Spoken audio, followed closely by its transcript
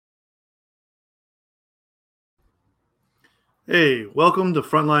Hey, welcome to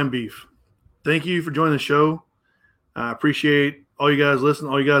Frontline Beef. Thank you for joining the show. I appreciate all you guys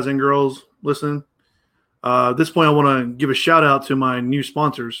listening, all you guys and girls listening. At this point, I want to give a shout out to my new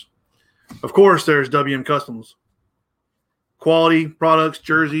sponsors. Of course, there's WM Customs. Quality products,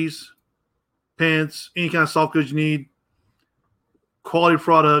 jerseys, pants, any kind of soft goods you need. Quality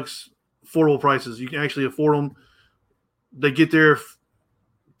products, affordable prices. You can actually afford them. They get there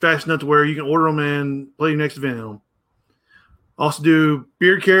fast enough to where you can order them and play your next event in them. Also do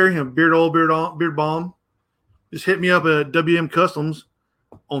beard care, beard oil, beard balm. Just hit me up at WM Customs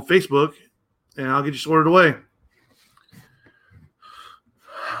on Facebook, and I'll get you sorted away.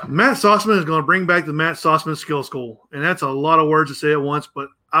 Matt Sossman is going to bring back the Matt Sossman Skill School, and that's a lot of words to say at once, but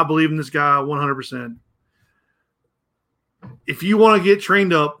I believe in this guy 100%. If you want to get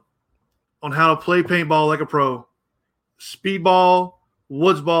trained up on how to play paintball like a pro, speedball,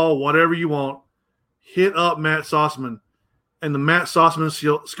 woods ball, whatever you want, hit up Matt Sossman and the Matt Sossman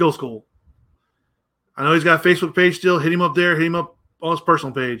Skill School. I know he's got a Facebook page still. Hit him up there. Hit him up on his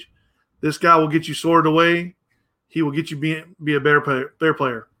personal page. This guy will get you sorted away. He will get you be a better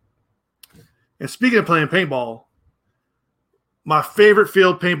player. And speaking of playing paintball, my favorite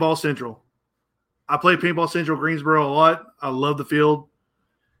field, Paintball Central. I play Paintball Central Greensboro a lot. I love the field.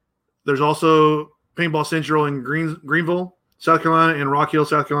 There's also Paintball Central in Greenville, South Carolina, and Rock Hill,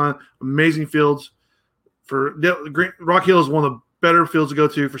 South Carolina. Amazing fields. Rock Hill is one of the better fields to go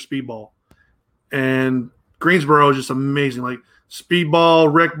to for speedball. And Greensboro is just amazing. Like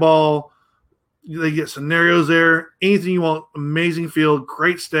speedball, rec ball. They get scenarios there. Anything you want. Amazing field.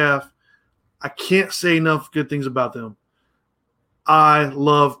 Great staff. I can't say enough good things about them. I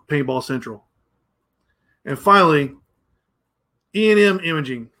love Paintball Central. And finally, E&M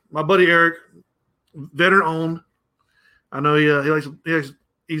Imaging. My buddy Eric, veteran owned. I know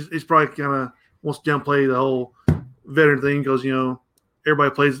he's probably kind of wants to downplay the whole veteran thing because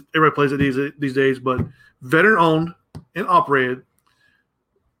everybody plays it these days. But veteran owned and operated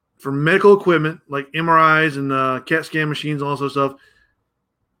for medical equipment like MRIs and CAT scan machines and all sorts of stuff.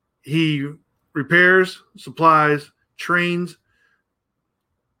 He repairs, supplies, trains.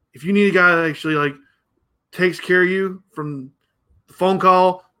 If you need a guy that actually takes care of you from the phone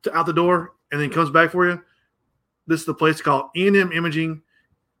call to out the door and then comes back for you, this is the place to call. E&M Imaging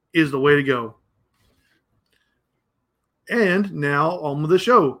is the way to go. And now on with the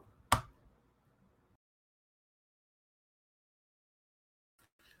show.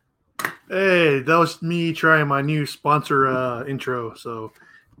 Hey, that was me trying my new sponsor intro. So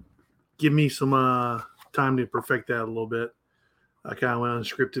give me some time to perfect that a little bit. I kind of went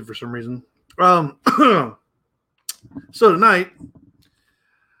unscripted for some reason. So tonight,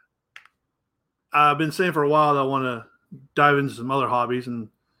 I've been saying for a while that I want to dive into some other hobbies. And,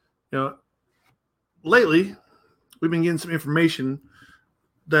 lately, we've been getting some information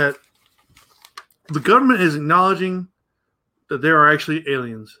that the government is acknowledging that there are actually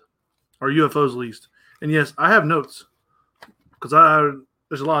aliens, or UFOs at least. And yes, I have notes because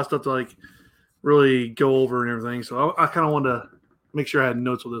there's a lot of stuff to really go over and everything. So I kind of wanted to make sure I had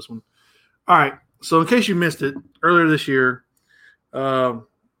notes with this one. All right. So in case you missed it, earlier this year, so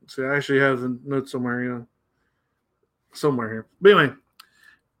I actually have the notes somewhere, somewhere here. But anyway,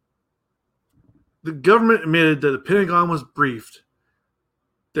 the government admitted that the Pentagon was briefed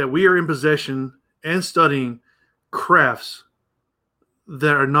that we are in possession and studying crafts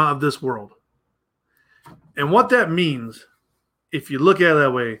that are not of this world. And what that means, if you look at it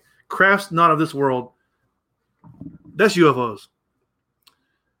that way, crafts not of this world, that's UFOs.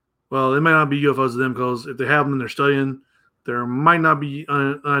 Well, they might not be UFOs to them because if they have them and they're studying, there might not be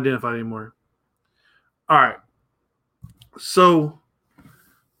unidentified anymore. All right. So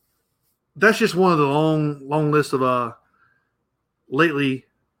that's just one of the long list of lately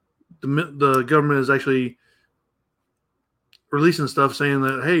the government is actually releasing stuff saying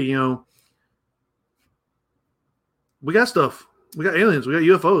that, hey, we got stuff. We got aliens. We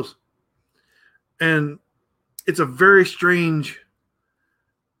got UFOs. And it's a very strange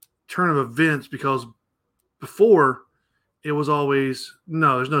turn of events because before it was always,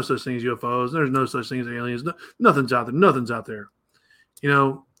 no, there's no such thing as UFOs. There's no such thing as aliens. No, nothing's out there. Nothing's out there.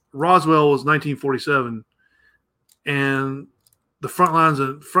 Roswell was 1947, and the front lines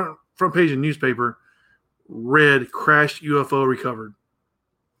of front page of the newspaper read crashed UFO recovered.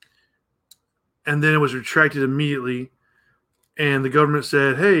 And then it was retracted immediately, and the government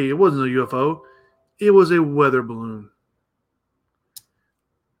said, hey, it wasn't a UFO. It was a weather balloon.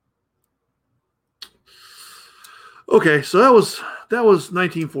 Okay, so that was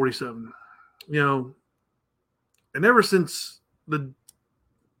 1947. And ever since the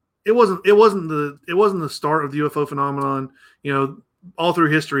it wasn't the start of the UFO phenomenon. All through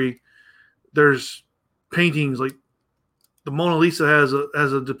history, there's paintings like the Mona Lisa has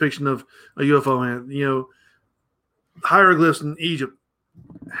a depiction of a UFO man. Hieroglyphs in Egypt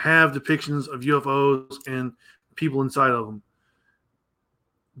have depictions of UFOs and people inside of them.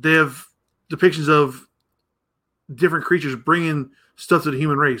 They have depictions of different creatures bringing stuff to the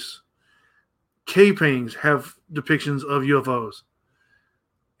human race. Cave paintings have depictions of UFOs.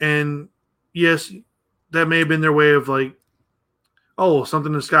 And yes, that may have been their way of like, oh,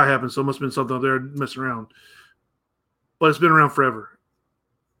 something in the sky happened, so it must have been something up there messing around. But it's been around forever.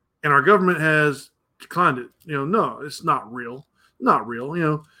 And our government has declined it. No, it's not real. Not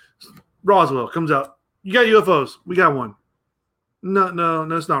real. Roswell comes out. You got UFOs. We got one. No,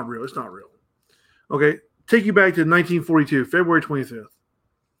 it's not real. It's not real. Okay, take you back to 1942, February 25th.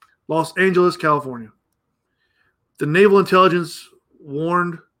 Los Angeles, California. The Naval Intelligence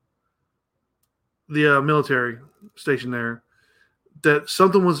warned the military station there that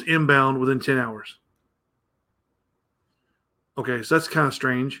something was inbound within 10 hours. Okay, so that's kind of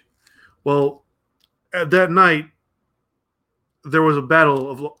strange. Well, at that night, there was a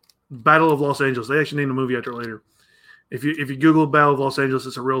Battle of Los Angeles. They actually named a movie after it later. If you Google Battle of Los Angeles,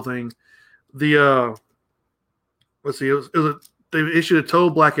 it's a real thing. Let's see, they issued a total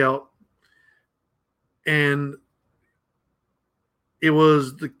blackout, and it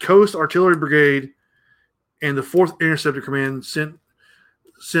was the Coast Artillery Brigade and the 4th Interceptor Command sent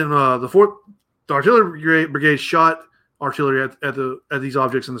the Artillery Brigade shot artillery at these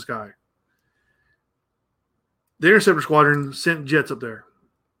objects in the sky. The Interceptor Squadron sent jets up there.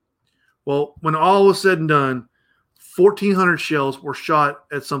 Well, when all was said and done, 1,400 shells were shot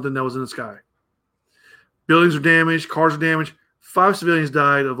at something that was in the sky. Buildings were damaged, cars were damaged. 5 civilians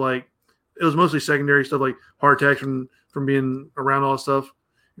died of it was mostly secondary stuff like heart attacks from being around all this stuff.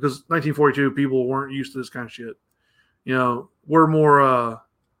 Because 1942, people weren't used to this kind of shit. We've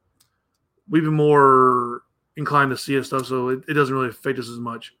been more inclined to see this stuff, so it doesn't really affect us as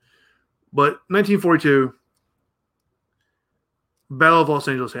much. But 1942, Battle of Los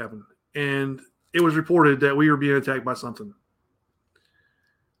Angeles happened, and it was reported that we were being attacked by something.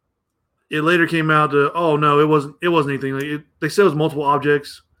 It later came out to, oh no, it wasn't anything. They said it was multiple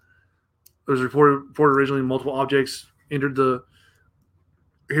objects. It was reported originally multiple objects entered the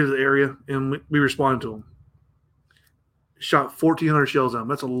area, and we responded to them. Shot 1,400 shells at them.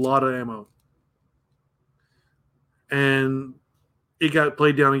 That's a lot of ammo. And it got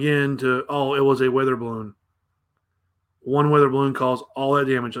played down again to, oh, it was a weather balloon. One weather balloon caused all that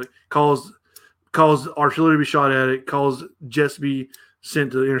damage. Caused artillery to be shot at it, caused jets to be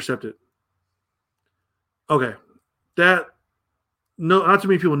sent to intercept it. Okay. Not too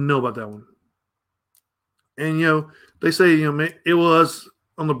many people know about that one. And, they say, it was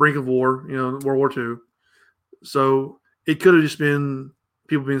on the brink of war, World War II. So it could have just been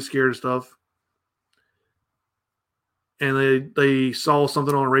people being scared of stuff. And they saw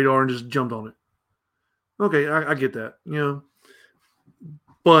something on radar and just jumped on it. Okay, I get that,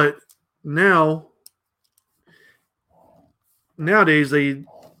 But nowadays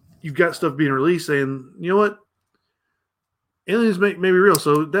you've got stuff being released saying, you know what? Aliens may be real,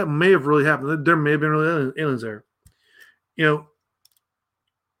 so that may have really happened. There may have been real aliens there.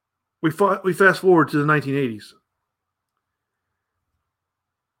 We fast forward to the 1980s.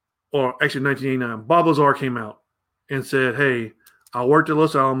 Or actually 1989. Bob Lazar came out and said, hey, I worked at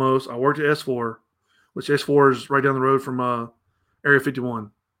Los Alamos. I worked at S4, which S4 is right down the road from Area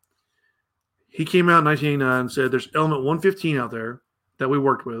 51. He came out in 1989 and said there's element 115 out there that we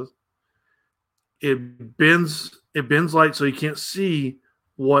worked with. It bends light so you can't see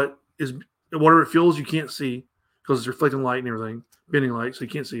whatever it feels you can't see because it's reflecting light and everything, bending light so you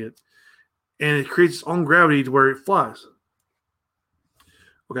can't see it. And it creates its own gravity to where it flies.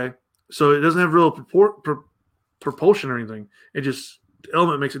 Okay? So it doesn't have real propulsion or anything. It just, the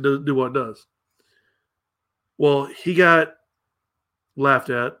element makes it do what it does. Well, he got laughed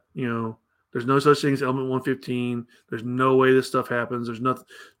at, there's no such thing as element 115. There's no way this stuff happens. There's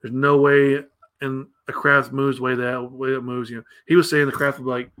no way and a craft moves the way it moves. He was saying the craft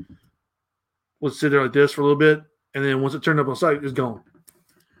would sit there like this for a little bit, and then once it turned up on sight, it's gone.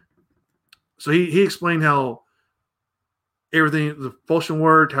 So he explained how everything, the propulsion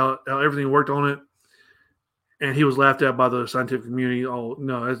worked, how everything worked on it, and he was laughed at by the scientific community. Oh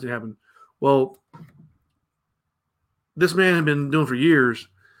no, that didn't happen. Well, this man had been doing for years.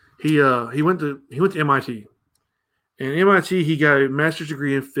 He went to MIT, and MIT he got a master's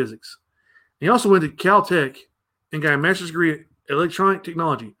degree in physics. He also went to Caltech and got a master's degree in electronic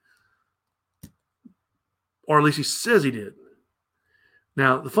technology. Or at least he says he did.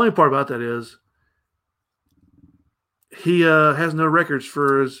 Now, the funny part about that is he has no records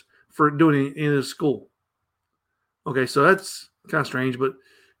for doing it in his school. Okay, so that's kind of strange, but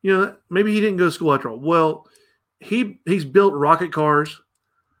maybe he didn't go to school after all. Well, he's built rocket cars,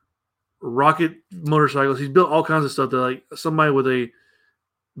 rocket motorcycles. He's built all kinds of stuff that like somebody with a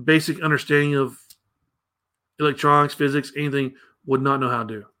basic understanding of electronics, physics, anything would not know how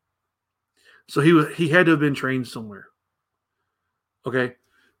to do. So he had to have been trained somewhere. Okay,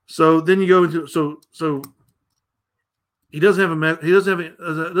 so then you go into so he doesn't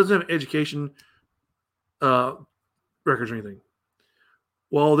have education records or anything.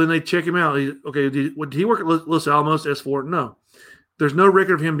 Well, then they check him out. Did he work at Los Alamos S4? No, there's no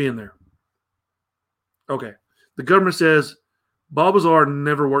record of him being there. Okay, the government says Bob Lazar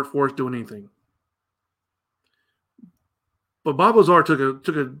never worked for us doing anything. But Bob Lazar took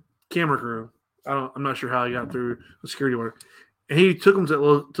a camera crew. I'm not sure how he got through the security order, and he took them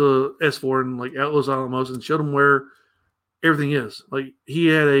to S4 and like at Los Alamos and showed them where everything is. Like he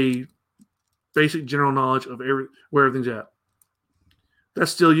had a basic general knowledge of where everything's at.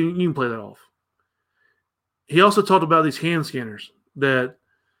 That's still you can play that off. He also talked about these hand scanners that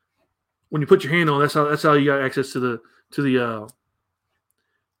when you put your hand on, that's how you got access to the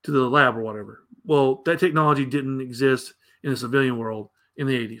lab or whatever. Well, that technology didn't exist in the civilian world in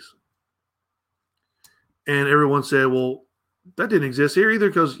the 80s. And everyone said, well, that didn't exist here either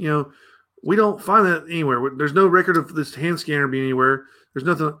because, we don't find that anywhere. There's no record of this hand scanner being anywhere. There's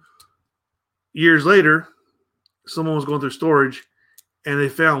nothing. Years later, someone was going through storage and they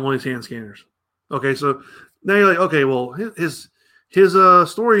found one of these hand scanners. Okay, so now you're like, okay, well, his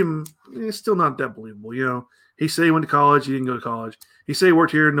story is still not that believable. He said he went to college. He didn't go to college. He said he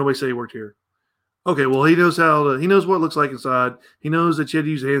worked here. Nobody said he worked here. Okay, well, he knows he knows what it looks like inside. He knows that you had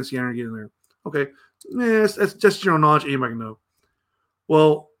to use a hand scanner to get in there. Okay, that's just general knowledge. Anybody can know.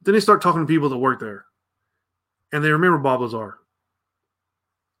 Well, then they start talking to people that work there, and they remember Bob Lazar.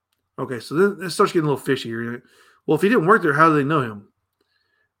 Okay, so then it starts getting a little fishy here. Well, if he didn't work there, how do they know him?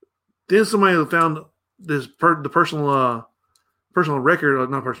 Then somebody found the personal record,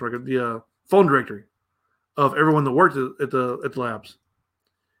 not personal record, the phone directory of everyone that worked at the labs.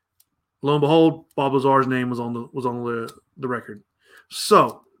 Lo and behold, Bob Lazar's name was on the record.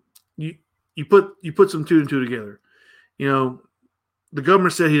 So you put some two and two together. The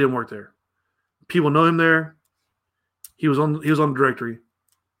government said he didn't work there. People know him there. He was on the directory.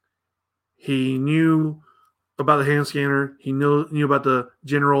 He knew about the hand scanner. He knew about the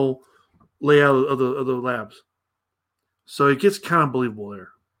general layout of the labs. So it gets kind of believable there.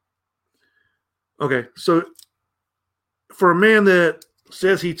 Okay, so for a man that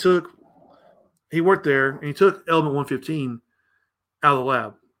says he worked there and he took element 115 out of the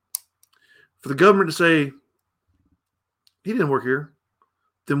lab, for the government to say he didn't work here,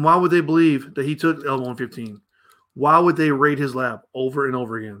 then why would they believe that he took element 115? Why would they raid his lab over and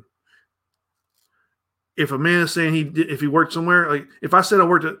over again? If a man is saying if he worked somewhere, like if I said I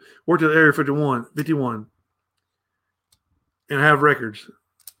worked at Area 51, and I have records,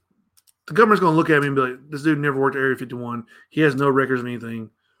 the government's going to look at me and be like, this dude never worked at Area 51. He has no records of anything.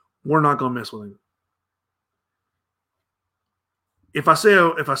 We're not going to mess with him. If I say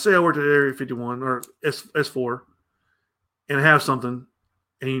I worked at Area 51 or S4 and I have something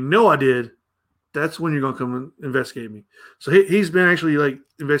and I did, that's when you're going to come and investigate me. So he's been actually like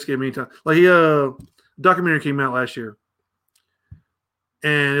investigating me times. Like documentary came out last year,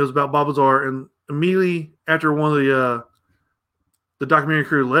 and it was about Bob Lazar. And immediately after one of the documentary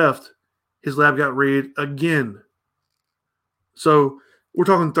crew left, his lab got raided again. So we're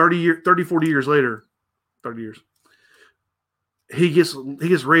talking 40 years later, 30 years. He gets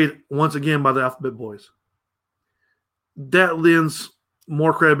raided once again by the Alphabet Boys. That lends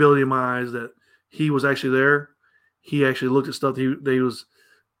more credibility in my eyes that he was actually there. He actually looked at stuff that he was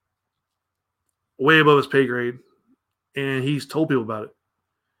way above his pay grade, and he's told people about it.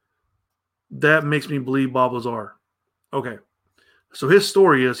 That makes me believe Bob Lazar. Okay. So his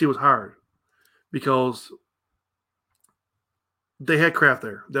story is he was hired because they had craft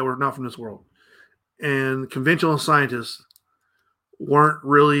there that were not from this world. And conventional scientists weren't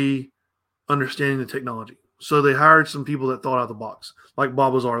really understanding the technology. So they hired some people that thought out of the box, like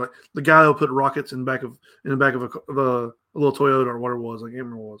Bob Lazar, like the guy who put rockets in the back of a little Toyota or whatever it was. I can't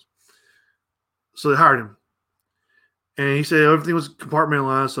remember what it was. So they hired him. And he said everything was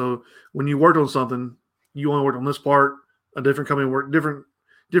compartmentalized. So when you worked on something, you only worked on this part. A different company worked different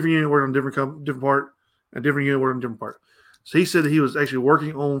unit worked on different part. A different unit worked on a different part. So he said that he was actually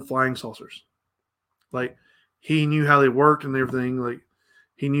working on flying saucers. Like he knew how they worked and everything. Like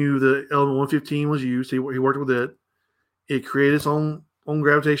he knew the element 115 was used. He worked with it. It created its own own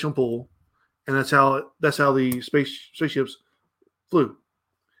gravitational pull, and that's how the spaceships flew.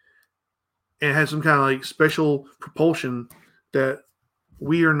 And it had some kind of like special propulsion that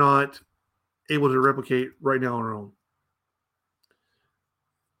we are not able to replicate right now on our own.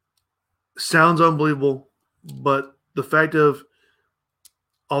 Sounds unbelievable, but the fact of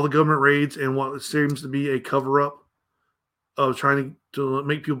all the government raids and what seems to be a cover-up of trying to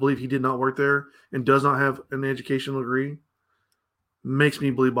make people believe he did not work there and does not have an educational degree makes me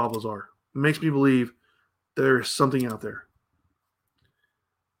believe Bob Lazar. Makes me believe there's something out there.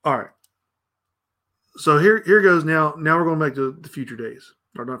 All right. So here goes now. Now we're going back to the future days.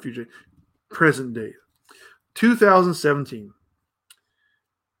 Or not future, present day. 2017.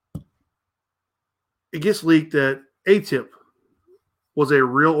 It gets leaked that ATIP was a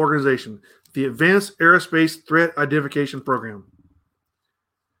real organization, the Advanced Aerospace Threat Identification Program.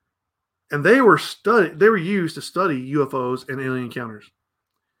 And they were used to study UFOs and alien encounters.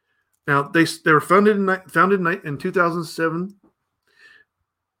 Now they were founded in 2007,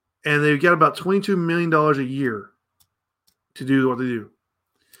 and they've got about $22 million a year to do what they do.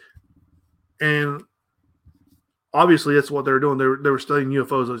 And obviously, that's what they were doing. They were studying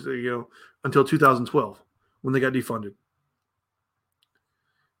UFOs, until 2012 when they got defunded.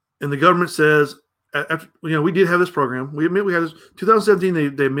 And the government says, after, we did have this program. We admit we had this. 2017, they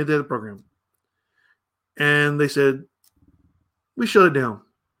admitted they had a program. And they said, we shut it down.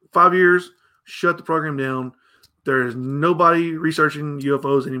 5 years, shut the program down. There is nobody researching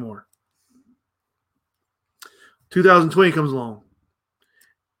UFOs anymore. 2020 comes along.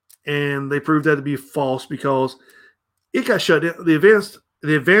 And they proved that to be false because it got shut down. The Advanced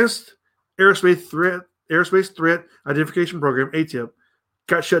Aerospace Threat Identification Program, ATIP,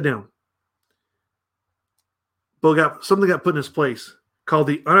 got shut down. But something got put in its place called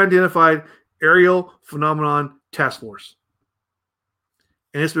the Unidentified Aerial Phenomenon Task Force.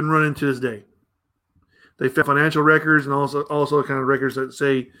 And it's been running to this day. They found financial records and also kind of records that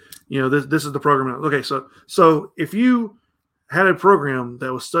say, this is the program. Okay, so if you had a program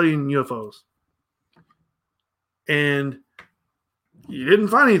that was studying UFOs and you didn't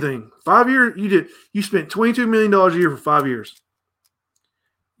find anything, 5 years, you spent $22 million a year for 5 years.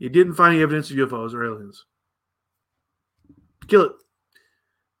 You didn't find any evidence of UFOs or aliens. Kill it.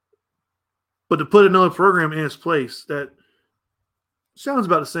 But to put another program in its place that sounds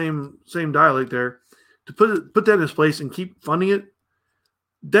about the same dialect there, to put that in its place and keep funding it,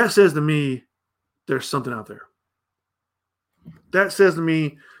 that says to me there's something out there. That says to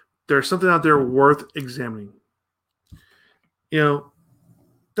me there's something out there worth examining. That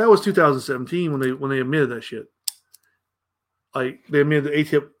was 2017 when they admitted that shit. Like they admitted that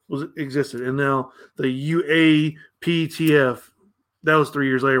ATIP existed, and now the UAPTF, that was 3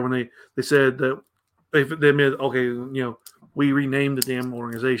 years later when they said that they admitted, okay, we renamed the damn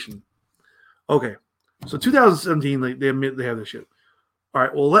organization. Okay, so 2017 they admit they have this shit. All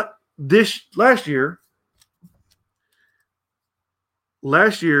right, well last year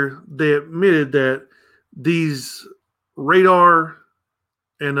they admitted that these radar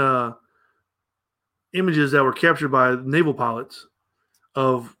and images that were captured by naval pilots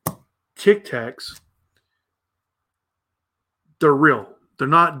of Tic Tacs, they're real. They're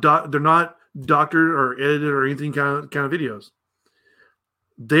not doctored or edited or anything kind of videos.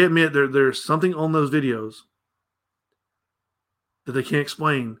 They admit there's something on those videos that they can't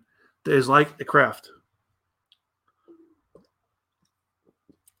explain that is like a craft.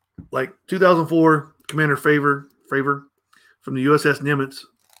 Like 2004, Commander Fravor from the USS Nimitz,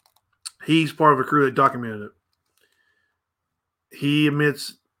 he's part of a crew that documented it. He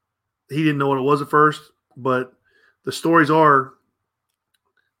admits he didn't know what it was at first, but the stories are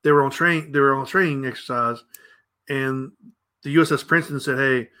they were on a training exercise, and the USS Princeton said,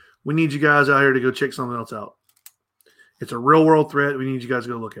 "Hey, we need you guys out here to go check something else out. It's a real world threat. We need you guys to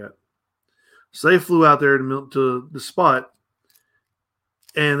go look at." So they flew out there to the spot,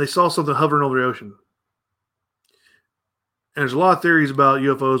 and they saw something hovering over the ocean. And there's a lot of theories about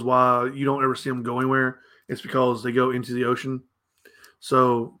UFOs, why you don't ever see them go anywhere. It's because they go into the ocean.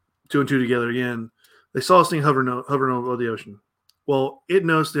 So 2 and 2 together again. They saw this thing hovering over the ocean. Well, it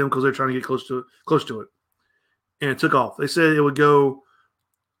noticed them because they're trying to get close to it. And it took off. They said it would go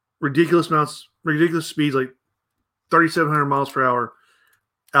ridiculous speeds, like 3,700 miles per hour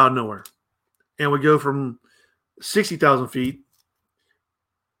out of nowhere. And would go from 60,000 feet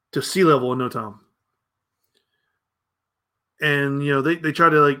to sea level in no time. And, they try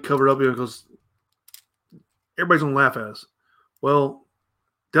to cover it up because everybody's going to laugh at us. Well,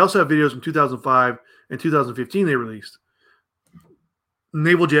 they also have videos from 2005 and 2015 they released.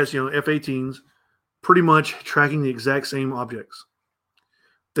 Naval jets, F-18s, pretty much tracking the exact same objects.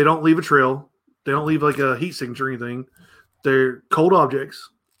 They don't leave a trail. They don't leave like a heat signature or anything. They're cold objects,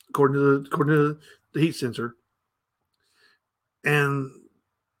 according to the heat sensor. And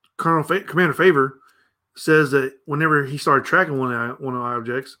Commander Favor says that whenever he started tracking one of the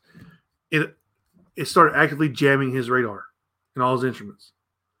objects, it started actively jamming his radar and all his instruments,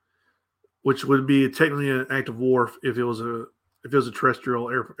 which would be technically an act of war if it was a terrestrial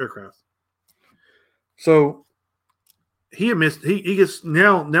aircraft. So he admits he gets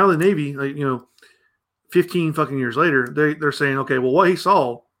now the Navy, 15 fucking years later, they're saying, okay, well, what he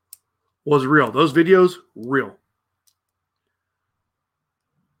saw was real. Those videos, real.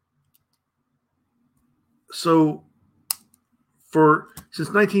 So since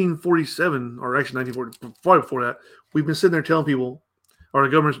 1947, or actually 1940, probably before that, we've been sitting there telling people, or the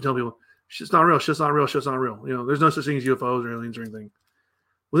government's been telling people, shit's not real, shit's not real, shit's not real. There's no such thing as UFOs or aliens or anything.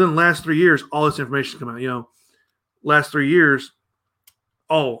 Within the last 3 years, all this information has come out. Last 3 years,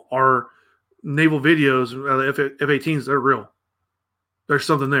 our naval videos, F-18s, they're real. There's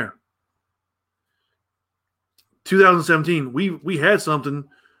something there. 2017, we had something.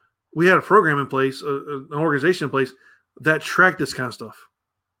 We had a program in place, an organization in place that tracked this kind of stuff.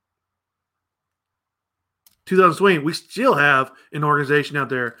 2020, we still have an organization out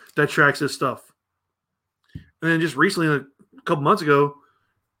there that tracks this stuff. And then just recently, a couple months ago,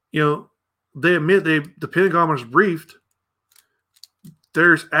 they admit the Pentagon was briefed.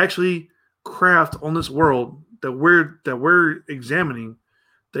 There's actually craft on this world that we're examining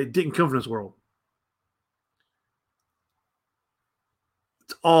that didn't come from this world.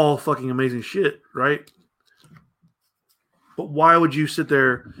 It's all fucking amazing shit, right? But why would you sit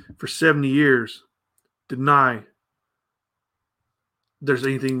there for 70 years, deny there's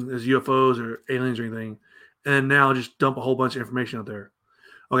anything as UFOs or aliens or anything, and now just dump a whole bunch of information out there?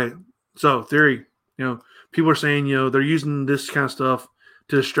 Okay, so theory, people are saying, they're using this kind of stuff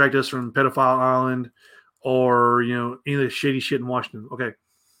to distract us from Pedophile Island or, any of the shady shit in Washington. Okay.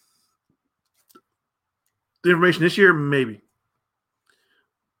 The information this year, maybe.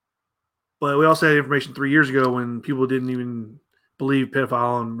 But we also had information 3 years ago when people didn't even believe Pedophile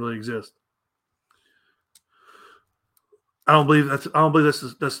Island really exists. I don't believe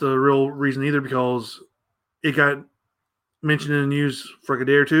that's the real reason either, because it got mentioned in the news for like a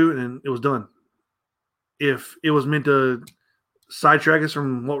day or two and it was done. If it was meant to sidetrack us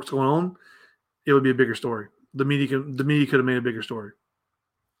from what's going on, it would be a bigger story. The media could have made a bigger story.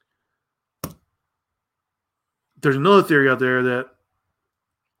 There's another theory out there that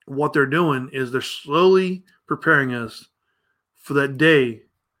what they're doing is they're slowly preparing us for that day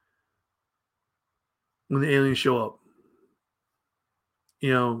when the aliens show up.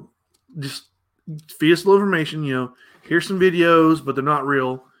 Just feed us a little information. Here's some videos, but they're not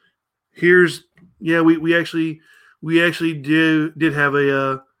real. We actually did have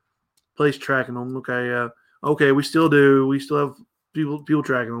a place tracking them. Okay, we still do. We still have people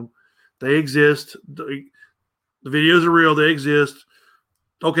tracking them. They exist. The videos are real. They exist.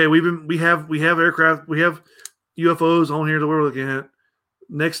 Okay, we have aircraft. We have UFOs on here that we're looking at.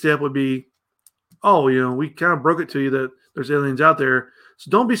 Next step would be, we kind of broke it to you that there's aliens out there.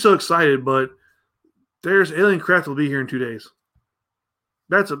 So don't be so excited, but there's alien craft will be here in 2 days.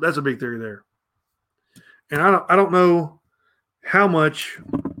 That's a big theory there. And I don't know how much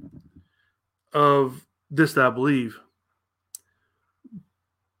of this that I believe,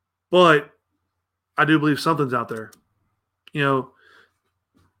 but I do believe something's out there.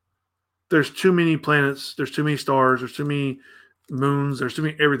 There's too many planets, there's too many stars, there's too many moons, there's too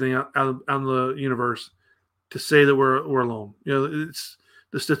many everything out in the universe to say that we're alone. It's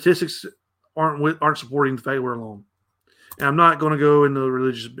the statistics aren't supporting the fact we're alone. And I'm not going to go into the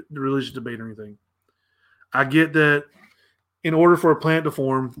religious debate or anything. I get that in order for a planet to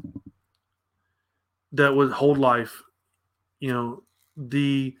form that would hold life,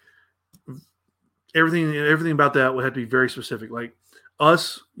 everything about that would have to be very specific. Like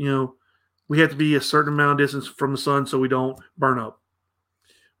us, we have to be a certain amount of distance from the sun so we don't burn up.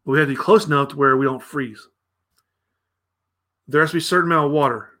 But we have to be close enough to where we don't freeze. There has to be a certain amount of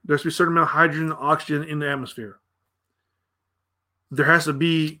water. There has to be a certain amount of hydrogen and oxygen in the atmosphere. There has to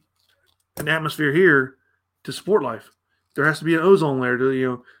be an atmosphere here to support life. There has to be an ozone layer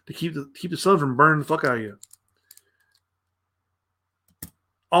to keep the sun from burning the fuck out of you.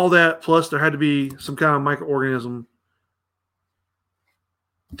 All that, plus there had to be some kind of microorganism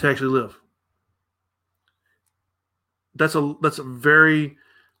to actually live. That's a very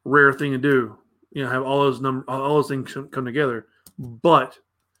rare thing to do. Have all those things come together. But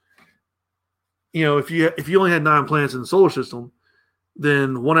if you only had 9 planets in the solar system,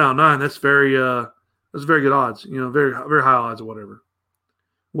 then 1 out of 9, that's very good odds. Very very high odds or whatever.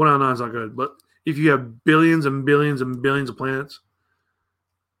 1 out of 9 is not good. But if you have billions and billions and billions of planets,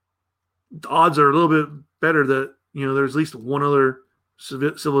 the odds are a little bit better that there's at least one other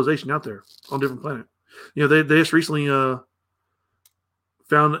civilization out there on a different planet. They just recently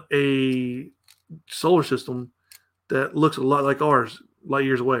found a solar system that looks a lot like ours, light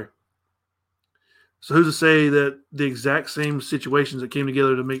years away. So who's to say that the exact same situations that came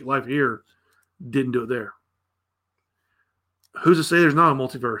together to make life here didn't do it there? Who's to say there's not a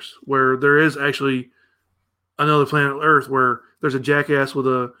multiverse where there is actually another planet Earth where there's a jackass with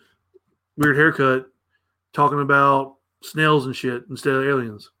a weird haircut talking about snails and shit instead of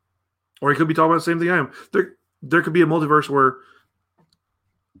aliens? Or he could be talking about the same thing I am. There could be a multiverse where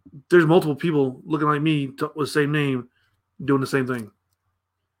there's multiple people looking like me with the same name doing the same thing.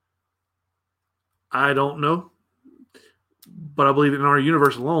 I don't know. But I believe in our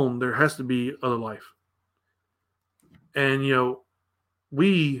universe alone, there has to be other life. And,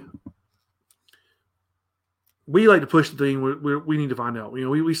 we like to push the thing. We need to find out.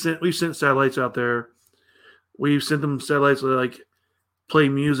 We've sent satellites out there. We've sent them satellites that like play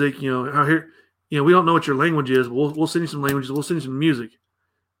music. Out here, we don't know what your language is. We'll send you some languages. We'll send you some music,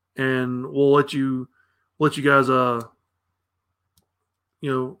 and we'll let you guys.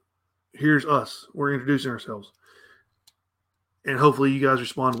 Here's us. We're introducing ourselves, and hopefully you guys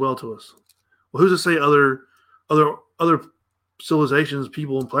respond well to us. Well, who's to say other civilizations,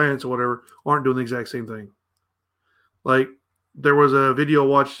 people, and planets or whatever aren't doing the exact same thing? Like, there was a video I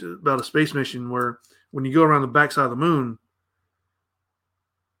watched about a space mission where when you go around the backside of the moon,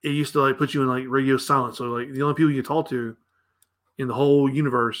 it used to like put you in like radio silence. So like the only people you could talk to in the whole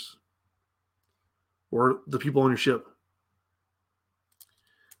universe were the people on your ship.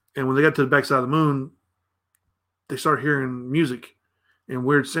 And when they got to the backside of the moon, they started hearing music and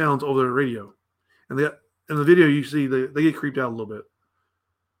weird sounds over the radio. And in the video you see they get creeped out a little bit.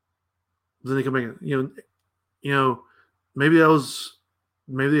 Then they come back in. Maybe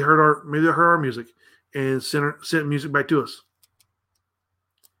they heard our music and sent music back to us.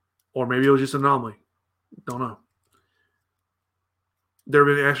 Or maybe it was just an anomaly. Don't know. There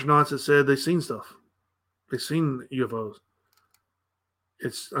have been astronauts that said they've seen stuff. They've seen UFOs.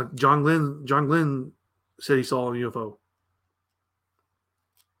 It's John Glenn. John Glenn said he saw a UFO.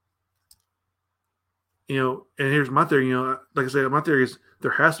 And here's my theory. Like I said, my theory is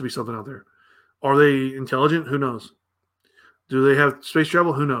there has to be something out there. Are they intelligent? Who knows? Do they have space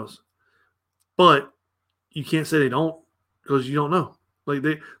travel? Who knows? But you can't say they don't because you don't know. Like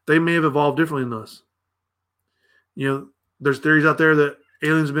they may have evolved differently than us. There's theories out there that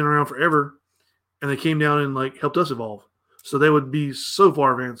aliens have been around forever, and they came down and like helped us evolve. So they would be so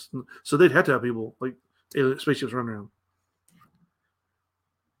far advanced. So they'd have to have people like spaceships running around.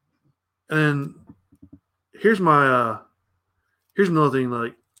 And here's another thing.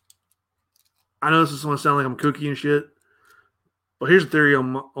 Like, I know this is going to sound like I'm kooky and shit, but here's a theory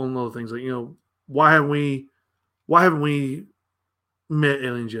on other things. Like, why haven't we met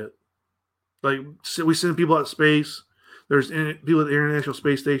aliens yet? Like, we send people out to space. There's people at the International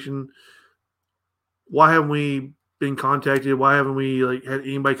Space Station. Why haven't we been contacted? Why haven't we like had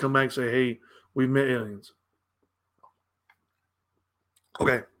anybody come back and say, "Hey, we've met aliens"?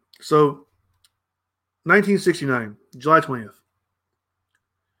 Okay, so 1969, July 20th,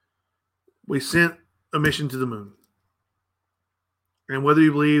 we sent a mission to the moon. And whether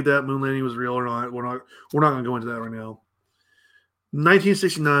you believe that moon landing was real or not, we're not going to go into that right now.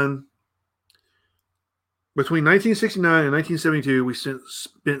 1969. Between 1969 and 1972, we sent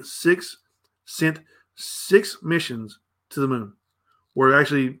six missions to the moon, where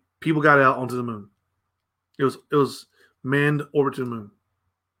actually people got out onto the moon. It was manned orbit to the moon.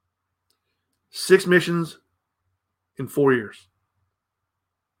 6 missions in 4 years.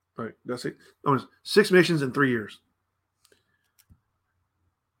 All right, that's it. 6 missions in 3 years.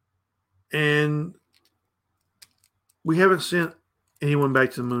 And we haven't sent anyone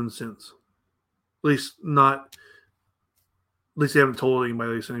back to the moon since. At least they haven't told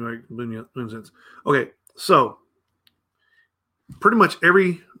anybody they sent anybody to the moon since. Okay, so pretty much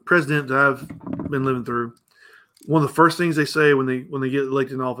every president that I've been living through, one of the first things they say when they get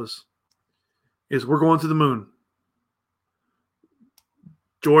elected in office is, "We're going to the moon."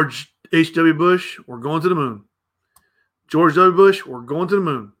 George H.W. Bush, "We're going to the moon." George W. Bush, "We're going to the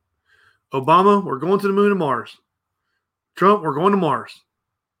moon." Obama, "We're going to the moon and Mars." Trump, "We're going to Mars."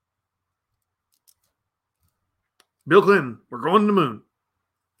 Bill Clinton, "We're going to the moon."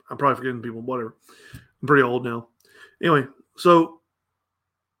 I'm probably forgetting people, whatever. I'm pretty old now. Anyway, so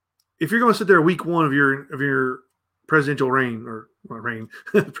if you're going to sit there week one of your presidential reign, or not reign,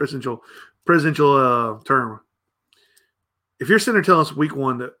 presidential term, if you're sitting there telling us week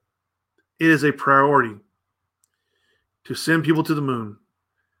one that it is a priority to send people to the moon,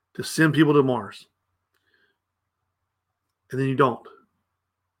 to send people to Mars, and then you don't.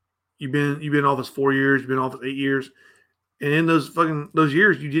 You've been in office 4 years, you've been in office 8 years, and in those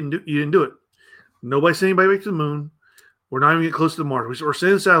years you didn't do it. Nobody sent anybody back to the moon. We're not even getting close to Mars. We're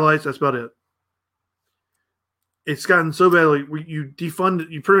sending satellites. That's about it. It's gotten so bad. Like you pretty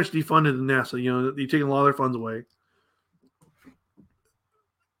much defunded NASA. You're taking a lot of their funds away.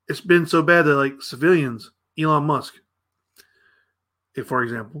 It's been so bad that like civilians, Elon Musk, for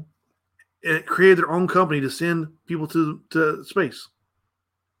example, it created their own company to send people to space.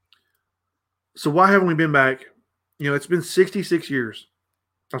 So why haven't we been back? It's been 66 years.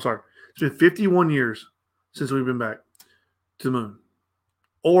 I'm sorry. It's been 51 years since we've been back to the moon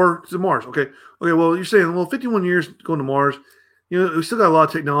or to Mars. Okay. Well, you're saying, 51 years going to Mars. We still got a lot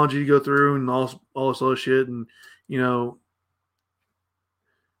of technology to go through and all this other shit. And,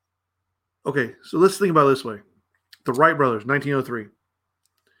 okay. So let's think about it this way. The Wright brothers, 1903.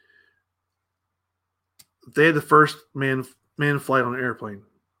 They had the first man flight on an airplane.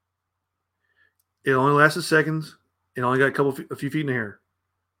 It only lasted seconds. It only got a few feet in the air.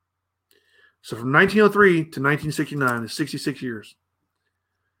 So from 1903 to 1969 is 66 years.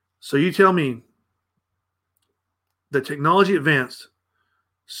 So you tell me the technology advanced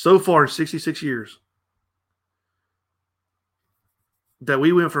so far in 66 years that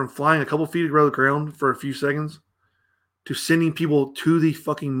we went from flying a couple feet above the ground for a few seconds to sending people to the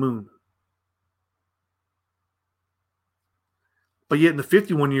fucking moon. But yet in the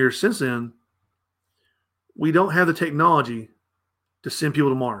 51 years since then, we don't have the technology to send people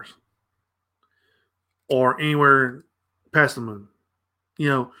to Mars or anywhere past the moon.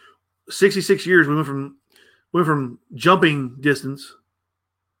 66 years we went from jumping distance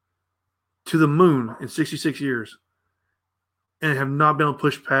to the moon in 66 years and have not been able to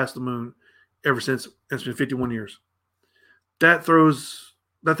push past the moon ever since. It's been 51 years. That throws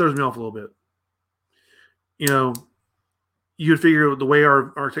me off a little bit. You'd figure the way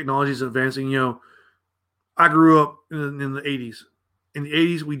our technology is advancing, I grew up in the 80s. In the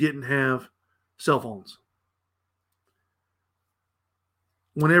 80s, we didn't have cell phones.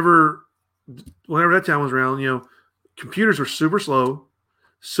 Whenever that time was around, computers were super slow,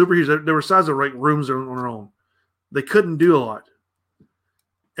 super huge. They were size of like rooms on their own. They couldn't do a lot.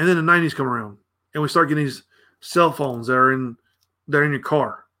 And then the 90s come around, and we start getting these cell phones that are in your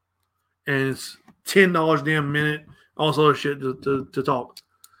car, and it's $10 damn minute, all this other shit to talk.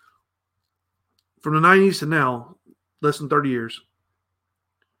 From the 90s to now, less than 30 years,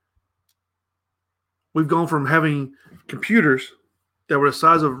 we've gone from having computers that were the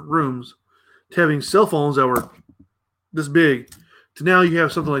size of rooms to having cell phones that were this big to now you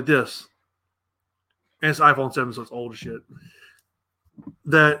have something like this. And it's iPhone 7, so it's old as shit.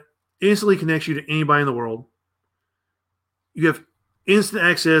 That instantly connects you to anybody in the world. You have instant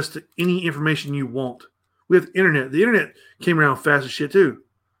access to any information you want. We have the internet. The internet came around fast as shit too.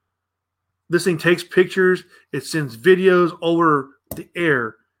 This thing takes pictures. It sends videos over the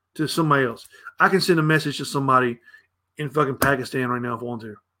air to somebody else. I can send a message to somebody in fucking Pakistan right now if I want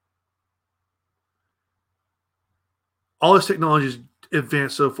to. All this technology is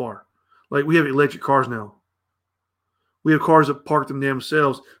advanced so far. Like we have electric cars now. We have cars that park them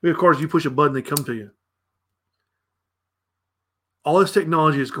themselves. We have cars you push a button, they come to you. All this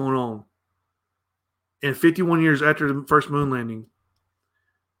technology is going on. And 51 years after the first moon landing,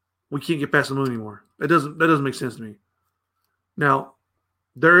 we can't get past the moon anymore. That doesn't make sense to me. Now,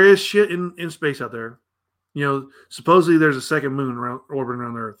 there is shit in space out there. Supposedly there's a second moon orbiting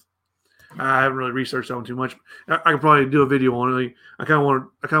around the Earth. I haven't really researched that one too much. I could probably do a video on it. I kind of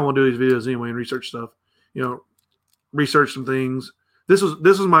want to do these videos anyway and research stuff. Research some things. This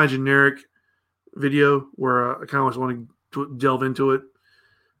was my generic video where I kind of just want to delve into it,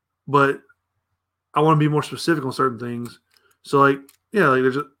 but I want to be more specific on certain things. So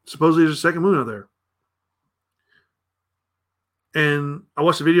supposedly there's a second moon out there. And I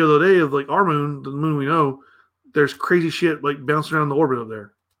watched a video the other day of like our moon, the moon we know, there's crazy shit like bouncing around the orbit up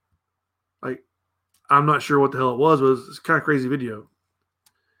there. Like, I'm not sure what the hell it was, but it's kind of crazy video.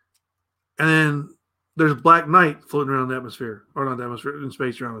 And then there's black night floating around the atmosphere, or not the atmosphere, in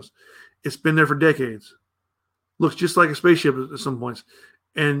space around us. It's been there for decades. Looks just like a spaceship at some points.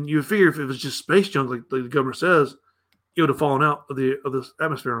 And you figure if it was just space junk, like the government says, it would have fallen out of the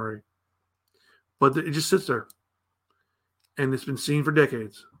atmosphere already. But it just sits there. And it's been seen for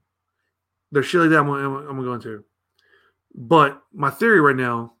decades. There's shit like that I'm going to go into. But my theory right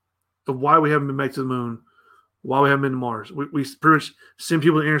now of why we haven't been back to the moon, why we haven't been to Mars, we pretty much send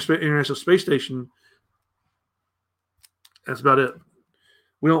people to the International Space Station That's about it.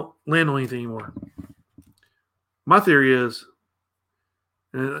 We don't land on anything anymore. My theory is,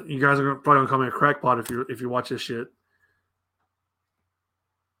 and you guys are probably gonna call me a crackpot if you watch this shit.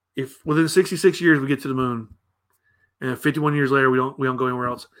 If within 66 years we get to the moon, and 51 years later we don't go anywhere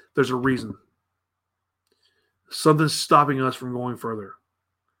else, there's a reason. Something's stopping us from going further.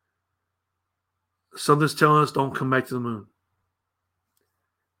 Something's telling us don't come back to the moon.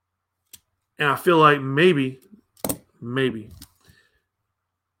 And I feel like maybe,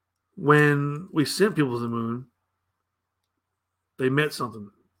 when we sent people to the moon, they met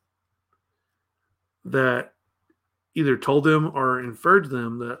something that either told them or inferred to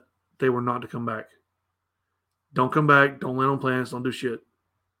them that they were not to come back. Don't come back. Don't land on planets. Don't do shit.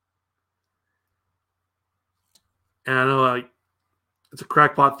 And I know like it's a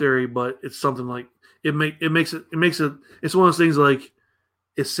crackpot theory, but it's something like it makes it. It's one of those things like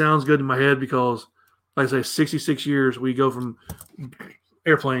it sounds good in my head because, like I say, 66 years we go from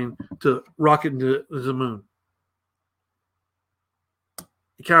airplane to rocket to the moon.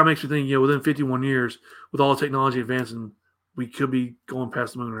 It kind of makes me think, within 51 years, with all the technology advancing, we could be going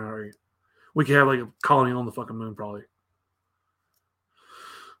past the moon already. We could have like a colony on the fucking moon, probably.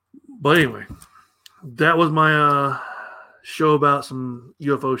 But anyway, that was my show about some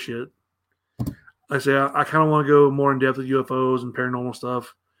UFO shit. Like I say, I kind of want to go more in depth with UFOs and paranormal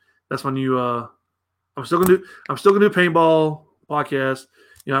stuff. That's my new. I'm still gonna do paintball podcast.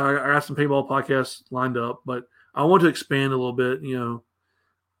 I got some paintball podcasts lined up, but I want to expand a little bit.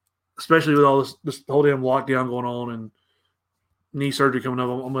 Especially with all this whole damn lockdown going on and knee surgery coming up,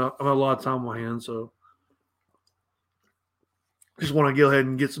 I'm gonna have a lot of time on my hands, so I just want to go ahead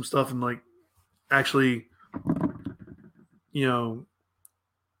and get some stuff and like actually,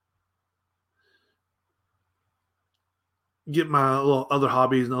 get my little other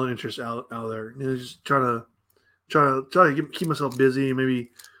hobbies and other interests out there. Just try to keep myself busy and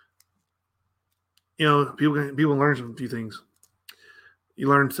maybe, people can learn some few things. You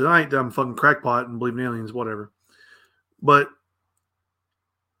learned tonight that I'm a fucking crackpot and believe in aliens, whatever. But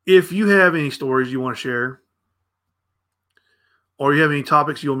if you have any stories you want to share, or you have any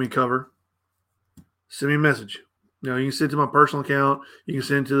topics you want me to cover, send me a message. You can send it to my personal account. You can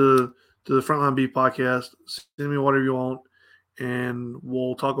send it to the Frontline Beef podcast. Send me whatever you want, and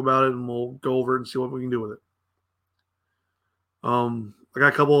we'll talk about it and we'll go over it and see what we can do with it. I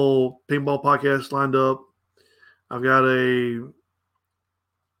got a couple paintball podcasts lined up. I've got a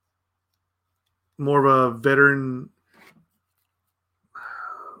more of a veteran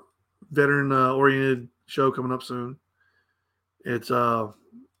oriented show coming up soon. It's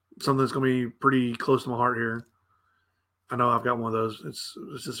something that's going to be pretty close to my heart here. I know I've got one of those. It's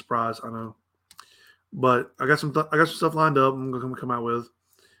a surprise, I know, but I got some stuff lined up. I'm going to come out with,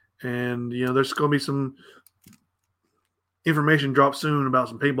 and there's going to be some information dropped soon about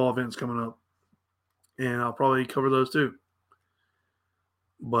some paintball events coming up, and I'll probably cover those too.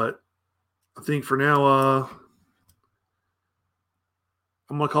 But I think for now,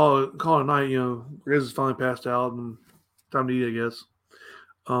 I'm gonna call it a night. Grizz is finally passed out and time to eat, I guess.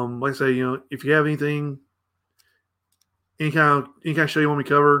 Like I say, if you have anything, any kind of show you want me to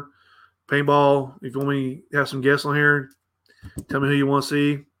cover, paintball. If you want me to have some guests on here, tell me who you want to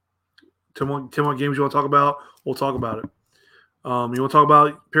see. Tell me what games you want to talk about. We'll talk about it. You want to talk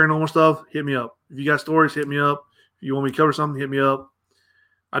about paranormal stuff? Hit me up. If you got stories, hit me up. If you want me to cover something, hit me up.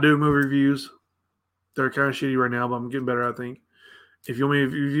 I do movie reviews. They're kind of shitty right now, but I'm getting better, I think. If you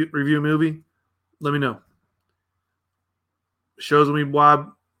want me to review a movie, let me know. Shows me wide.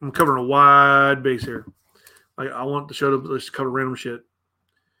 I'm covering a wide base here. I want the show to just cover random shit.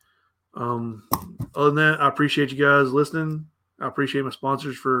 Other than that, I appreciate you guys listening. I appreciate my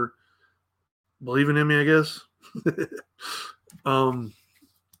sponsors for believing in me, I guess.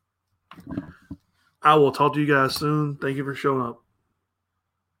 I will talk to you guys soon. Thank you for showing up.